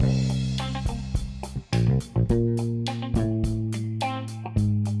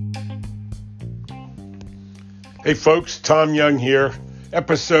Hey folks, Tom Young here,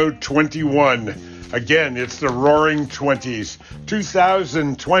 episode 21. Again, it's the roaring 20s,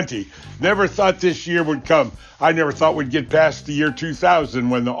 2020. Never thought this year would come. I never thought we'd get past the year 2000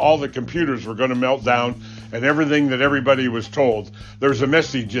 when all the computers were going to melt down and everything that everybody was told. There's a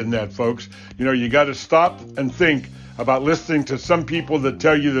message in that, folks. You know, you got to stop and think about listening to some people that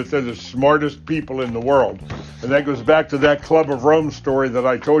tell you that they're the smartest people in the world. And that goes back to that Club of Rome story that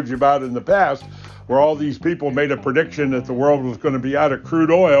I told you about in the past, where all these people made a prediction that the world was going to be out of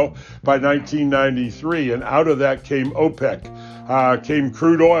crude oil by 1993. And out of that came OPEC, came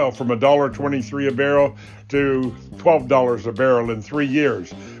crude oil from $1.23 a barrel to $12 a barrel in 3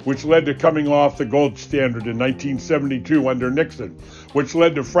 years, which led to coming off the gold standard in 1972 under Nixon, which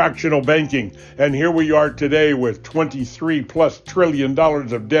led to fractional banking. And here we are today with $23+ trillion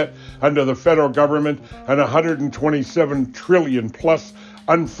of debt under the federal government and $127 trillion plus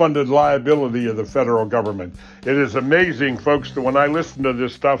unfunded liability of the federal government. It is amazing, folks, that when I listen to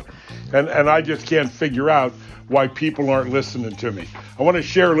this stuff, and I just can't figure out why people aren't listening to me. I want to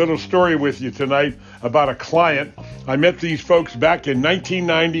share a little story with you tonight about a client. I met these folks back in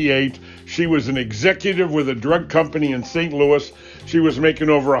 1998. She was an executive with a drug company in St. Louis. She was making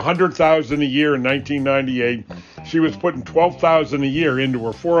over $100,000 a year in 1998. She was putting $12,000 a year into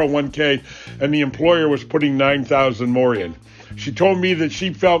her 401k, and the employer was putting $9,000 more in. She told me that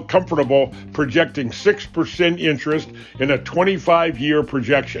she felt comfortable projecting 6% interest in a 25-year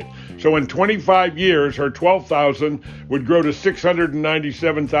projection. So in 25 years, her $12,000 would grow to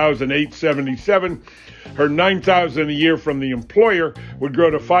 $697,877. Her $9,000 a year from the employer would grow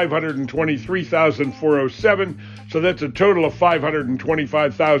to $523,407. So that's a total of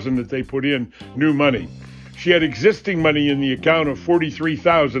 $525,000 that they put in new money. She had existing money in the account of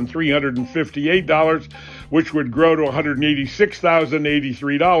 $43,358, which would grow to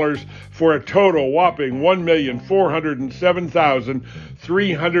 $186,083 for a total whopping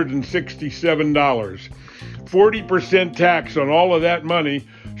 $1,407,367. 40% tax on all of that money.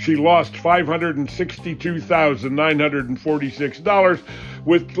 She lost $562,946,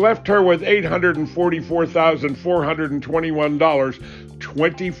 which left her with $844,421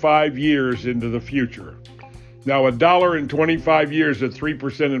 25 years into the future. Now, $1 in 25 years at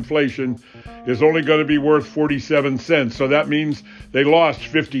 3% inflation is only going to be worth 47 cents. So that means they lost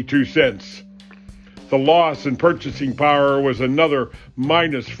 52 cents. The loss in purchasing power was another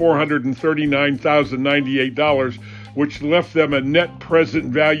minus $439,098, which left them a net present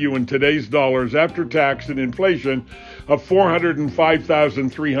value in today's dollars after tax and inflation of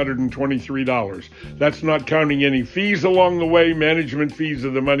 $405,323. That's not counting any fees along the way, management fees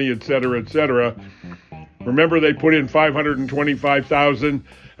of the money, et cetera, et cetera. Remember, they put in $525,000,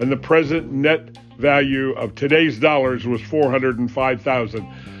 and the present net value of today's dollars was $405,000.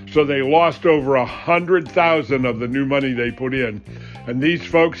 So they lost over $100,000 of the new money they put in. And these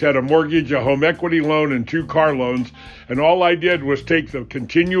folks had a mortgage, a home equity loan, and 2 car loans. And all I did was take the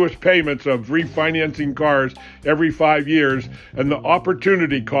continuous payments of refinancing cars every 5 years, and the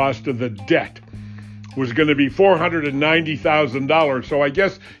opportunity cost of the debt was going to be $490,000. So I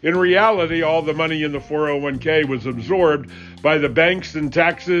guess in reality, all the money in the 401k was absorbed by the banks and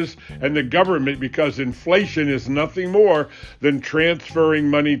taxes and the government, because inflation is nothing more than transferring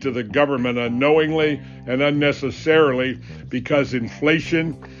money to the government unknowingly and unnecessarily, because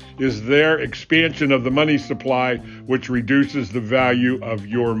inflation is their expansion of the money supply, which reduces the value of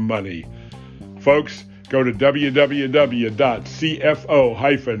your money. Folks, go to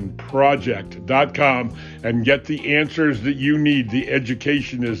www.cfo-project.com and get the answers that you need. The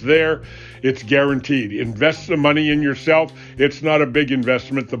education is there. It's guaranteed. Invest the money in yourself. It's not a big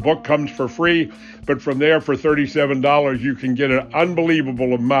investment. The book comes for free, but from there for $37, you can get an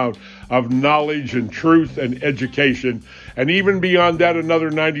unbelievable amount of knowledge and truth and education. And even beyond that,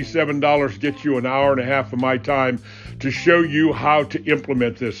 another $97 gets you an hour and a half of my time to show you how to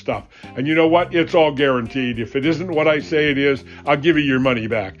implement this stuff. And you know what? It's all guaranteed. If it isn't what I say it is, I'll give you your money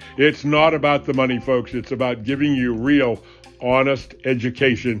back. It's not about the money, folks. It's about giving you real, honest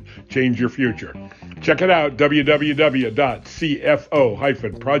education. Change your future. Check it out,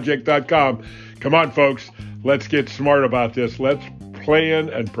 www.cfo-project.com. Come on, folks. Let's get smart about this. Let's plan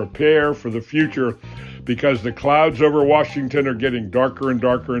and prepare for the future, because the clouds over Washington are getting darker and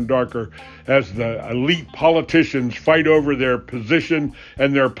darker and darker as the elite politicians fight over their position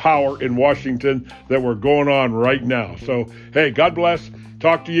and their power in Washington that we're going on right now. So, hey, God bless.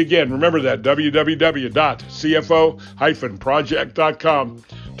 Talk to you again. Remember that, www.cfo-project.com.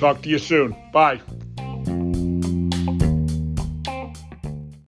 Talk to you soon. Bye.